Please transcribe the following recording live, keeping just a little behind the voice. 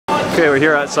Okay, we're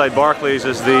here outside Barclays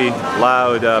as the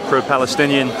loud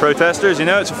pro-Palestinian protesters. You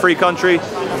know, it's a free country.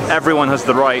 Everyone has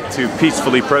the right to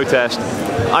peacefully protest.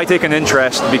 I take an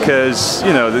interest because,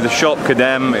 you know, the shop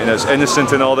Kadem is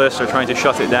innocent in all this. They're trying to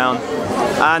shut it down.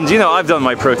 And, you know, I've done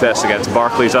my protests against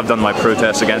Barclays. I've done my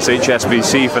protests against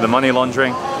HSBC for the money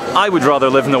laundering. I would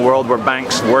rather live in a world where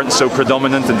banks weren't so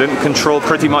predominant and didn't control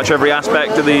pretty much every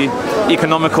aspect of the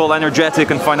economical,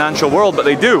 energetic and financial world, but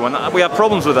they do, and we have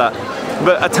problems with that.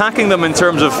 But attacking them in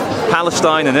terms of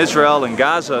Palestine and Israel and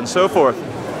Gaza and so forth,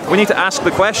 we need to ask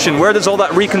the question, where does all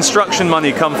that reconstruction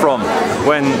money come from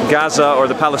when Gaza or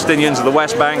the Palestinians or the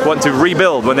West Bank want to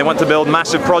rebuild, when they want to build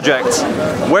massive projects?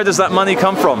 Where does that money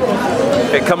come from?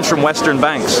 It comes from Western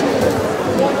banks.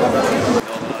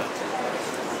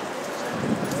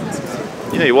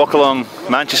 You know, you walk along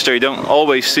Manchester, you don't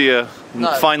always see a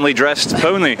finely dressed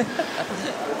pony.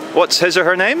 What's his or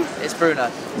her name? It's Bruno.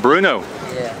 Bruno?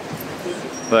 Yeah.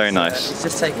 Very nice. He's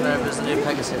just taken over as the new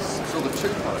Pegasus for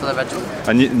the regiment.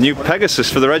 A new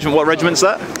Pegasus for the regiment? What regiment's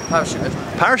that? Parachute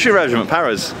Regiment. Parachute Regiment,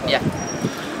 Paras? Yeah.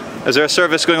 Is there a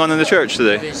service going on in the church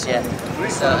today? There is, yeah.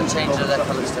 It's a change of their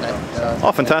colours today. So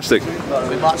oh, fantastic.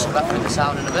 We're marching back with the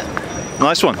sound in a bit.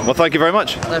 Nice one. Well, thank you very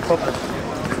much. No problem.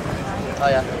 Oh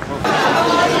yeah.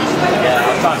 Yeah,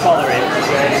 I can't follow it.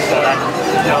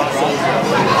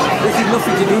 This is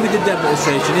nothing to do with the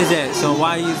demonstration, is it? So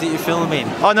why is it you're filming?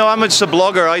 Oh no, I'm just a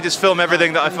blogger. I just film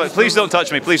everything that I find. Please don't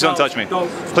touch me. Please don't touch me.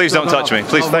 Please don't touch me.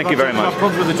 Please, thank you very much.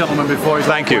 I've with the gentleman before.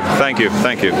 Thank you, thank you,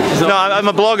 thank you. No, I'm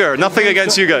a blogger. Nothing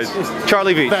against you guys.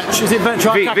 Charlie Veach. Is it Veach?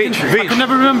 I can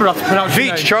never remember how to pronounce your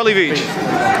name. Veach, Charlie Veach.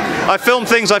 I film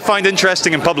things I find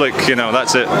interesting in public. You know,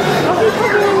 that's it.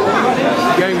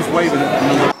 Game's waving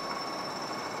it.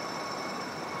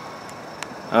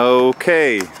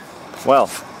 Okay, well,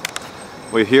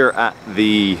 we're here at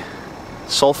the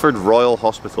Salford Royal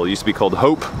Hospital. It used to be called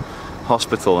Hope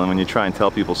Hospital, and when you try and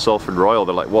tell people Salford Royal,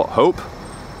 they're like, what, Hope?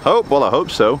 Hope? Well, I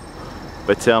hope so.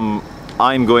 But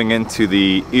I'm going into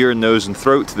the ear, nose and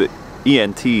throat, the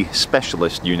ENT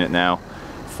specialist unit now,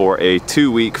 for a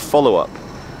 2-week follow-up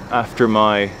after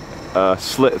my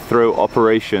slit throat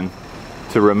operation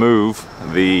to remove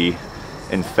the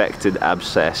infected,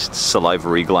 abscessed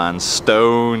salivary gland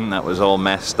stone that was all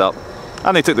messed up,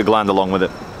 and they took the gland along with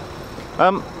it.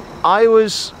 I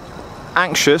was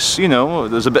anxious, you know,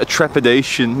 there's a bit of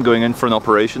trepidation going in for an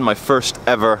operation, my first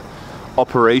ever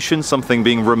operation, something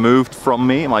being removed from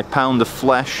me, my pound of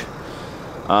flesh,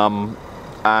 and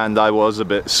I was a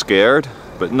bit scared,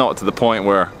 but not to the point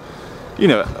where, you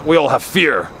know, we all have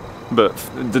fear, but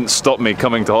it didn't stop me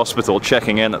coming to hospital,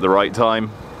 checking in at the right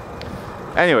time.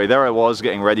 Anyway, there I was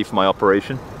getting ready for my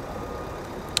operation,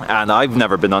 and I've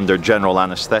never been under general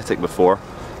anaesthetic before,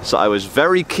 so I was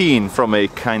very keen from a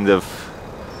kind of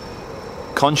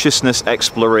consciousness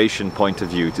exploration point of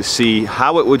view to see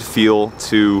how it would feel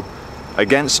to,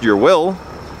 against your will,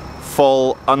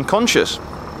 fall unconscious.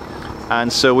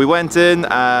 And so we went in,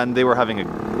 and they were having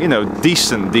a, you know,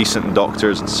 decent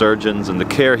doctors and surgeons, and the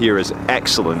care here is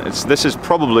excellent. This is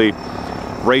probably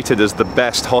rated as the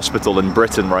best hospital in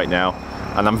Britain right now.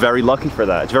 And I'm very lucky for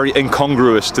that. It's very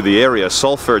incongruous to the area.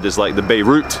 Salford is like the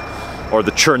Beirut or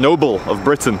the Chernobyl of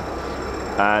Britain.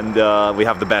 And we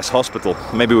have the best hospital.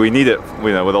 Maybe we need it,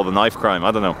 you know, with all the knife crime,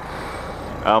 I don't know.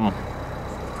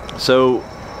 So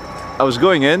I was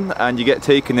going in, and you get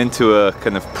taken into a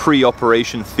kind of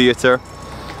pre-operation theatre,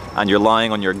 and you're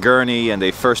lying on your gurney, and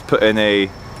they first put in a,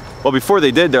 well, before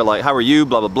they did, they're like, how are you,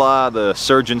 blah, blah, blah. The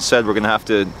surgeon said, we're gonna have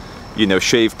to, you know,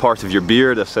 shave part of your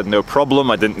beard. I said, no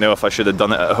problem. I didn't know if I should have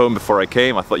done it at home before I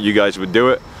came. I thought you guys would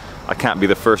do it. I can't be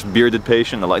the first bearded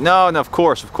patient. They're like, no, of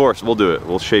course, we'll do it.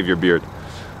 We'll shave your beard.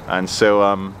 And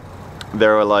so they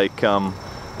were like,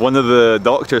 one of the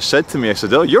doctors said to me, I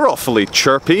said, oh, you're awfully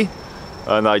chirpy.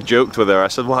 And I joked with her. I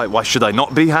said, why should I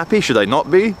not be happy? Should I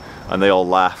not be? And they all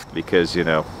laughed because, you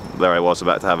know, there I was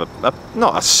about to have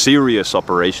not a serious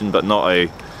operation, but not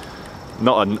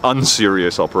an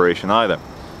unserious operation either.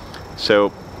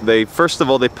 So they, first of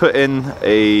all, they put in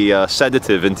a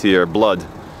sedative into your blood,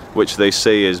 which they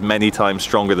say is many times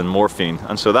stronger than morphine.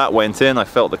 And so that went in. I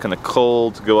felt the kind of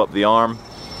cold go up the arm.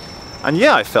 And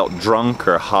yeah, I felt drunk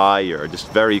or high or just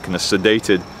very kind of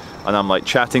sedated. And I'm like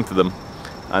chatting to them.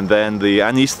 And then the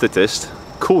anaesthetist,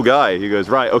 cool guy, he goes,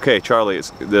 right, okay, Charlie,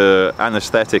 the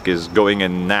anaesthetic is going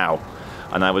in now.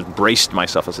 And I was braced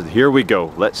myself. I said, here we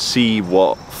go. Let's see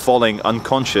what falling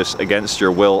unconscious against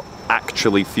your will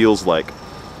actually feels like.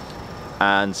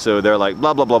 And so they're like,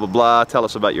 blah, blah, blah, blah, blah, tell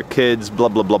us about your kids, blah,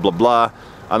 blah, blah, blah, blah.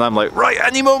 And I'm like, right,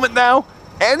 any moment now,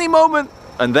 any moment.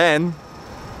 And then,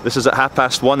 this is at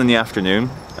 1:30 in the afternoon,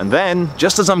 and then,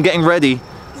 just as I'm getting ready,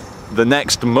 the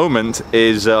next moment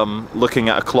is looking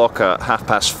at a clock at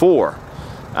 4:30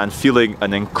 and feeling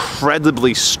an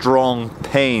incredibly strong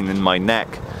pain in my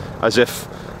neck, as if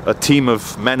a team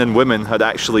of men and women had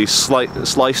actually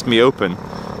sliced me open,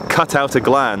 cut out a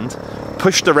gland,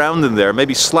 pushed around in there,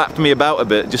 maybe slapped me about a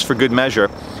bit just for good measure,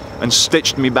 and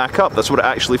stitched me back up. That's what it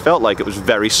actually felt like. It was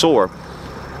very sore.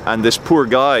 And this poor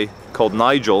guy called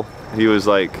Nigel, he was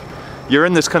like, you're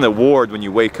in this kind of ward when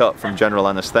you wake up from general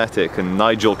anaesthetic, and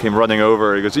Nigel came running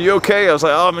over. He goes, are you okay? I was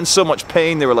like, oh, I'm in so much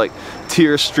pain. They were like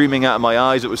tears streaming out of my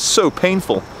eyes. It was so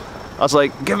painful. I was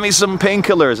like, give me some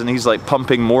painkillers. And he's like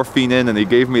pumping morphine in, and he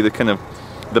gave me the kind of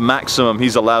the maximum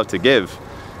he's allowed to give.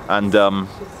 And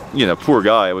you know, poor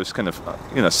guy, I was kind of,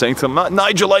 you know, saying to him,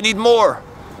 Nigel, I need more.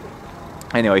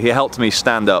 Anyway, he helped me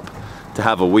stand up to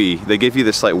have a wee. They give you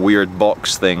this like weird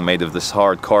box thing made of this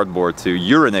hard cardboard to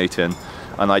urinate in,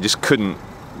 and I just couldn't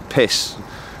piss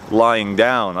lying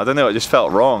down. I don't know, it just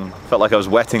felt wrong. Felt like I was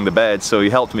wetting the bed. So he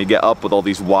helped me get up with all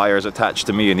these wires attached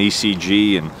to me, an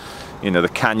ECG, and you know, the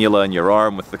cannula in your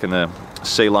arm with the kind of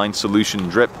saline solution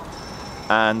drip.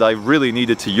 And I really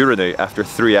needed to urinate after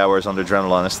 3 hours under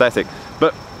general anaesthetic.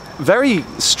 But very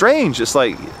strange. It's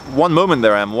like one moment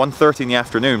there I am, 1:30 in the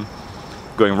afternoon,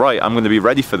 going, right, I'm going to be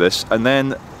ready for this. And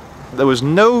then there was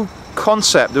no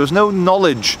concept, there was no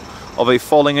knowledge of a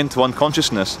falling into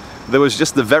unconsciousness. There was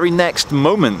just the very next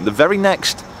moment, the very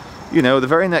next, you know, the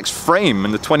very next frame,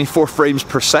 and the 24 frames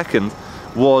per second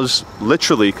was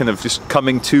literally kind of just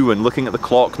coming to and looking at the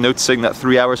clock, noticing that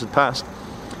 3 hours had passed.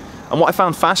 And what I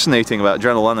found fascinating about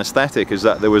general anaesthetic is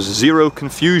that there was zero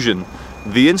confusion.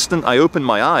 The instant I opened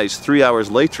my eyes 3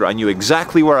 hours later, I knew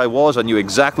exactly where I was, I knew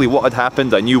exactly what had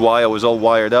happened, I knew why I was all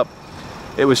wired up.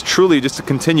 It was truly just a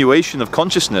continuation of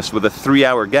consciousness with a 3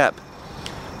 hour gap.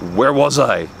 Where was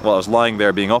I? Well, I was lying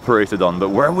there being operated on, but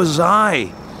where was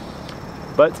I?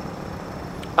 But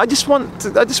I just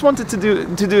wanted to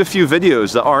do a few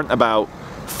videos that aren't about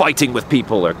fighting with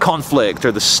people or conflict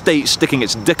or the state sticking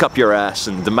its dick up your ass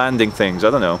and demanding things. I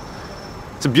don't know.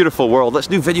 It's a beautiful world. Let's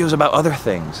do videos about other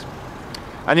things.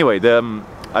 Anyway,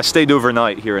 I stayed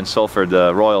overnight here in Salford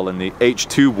Royal in the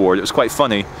H2 ward. It was quite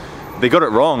funny. They got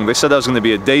it wrong. They said I was going to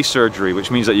be a day surgery,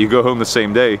 which means that you go home the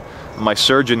same day. My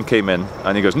surgeon came in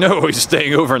and he goes, no, he's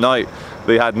staying overnight.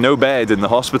 They had no bed in the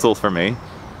hospital for me.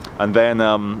 And then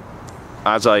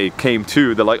as I came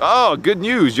to, they're like, oh, good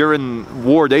news, you're in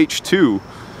ward H2.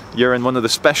 You're in one of the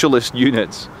specialist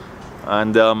units.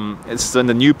 And it's in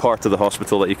the new part of the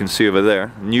hospital that you can see over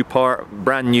there. New part,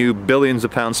 brand new, billions of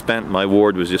pounds spent. My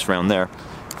ward was just around there.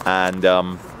 And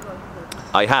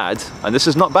I had, and this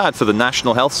is not bad for the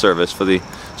National Health Service, for the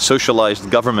socialised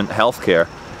government healthcare.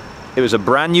 It was a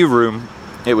brand new room.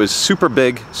 It was super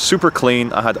big, super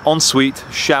clean. I had ensuite,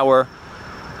 shower,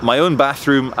 my own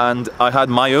bathroom, and I had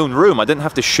my own room. I didn't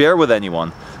have to share with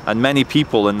anyone. And many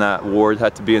people in that ward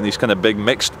had to be in these kind of big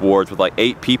mixed wards with like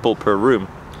 8 people per room.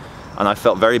 And I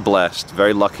felt very blessed,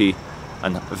 very lucky,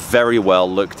 and very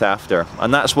well looked after.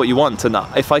 And that's what you want. And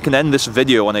if I can end this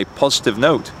video on a positive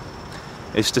note,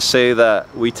 is to say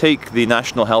that we take the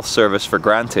National Health Service for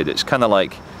granted. It's kind of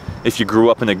like if you grew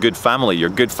up in a good family, your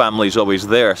good family's always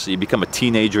there, so you become a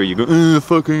teenager, you go,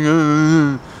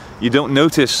 fucking. You don't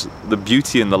notice the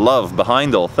beauty and the love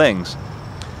behind all things.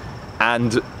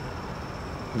 And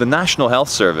the National Health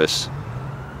Service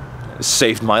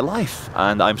saved my life,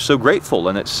 and I'm so grateful,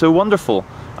 and it's so wonderful.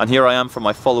 And here I am for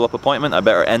my follow-up appointment. I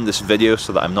better end this video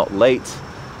so that I'm not late.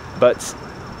 But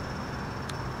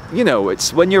you know,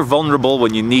 it's when you're vulnerable,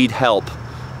 when you need help,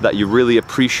 that you really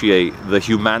appreciate the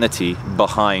humanity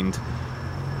behind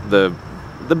the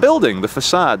building, the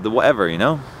facade, the whatever, you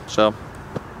know? So,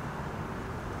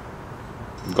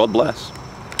 God bless.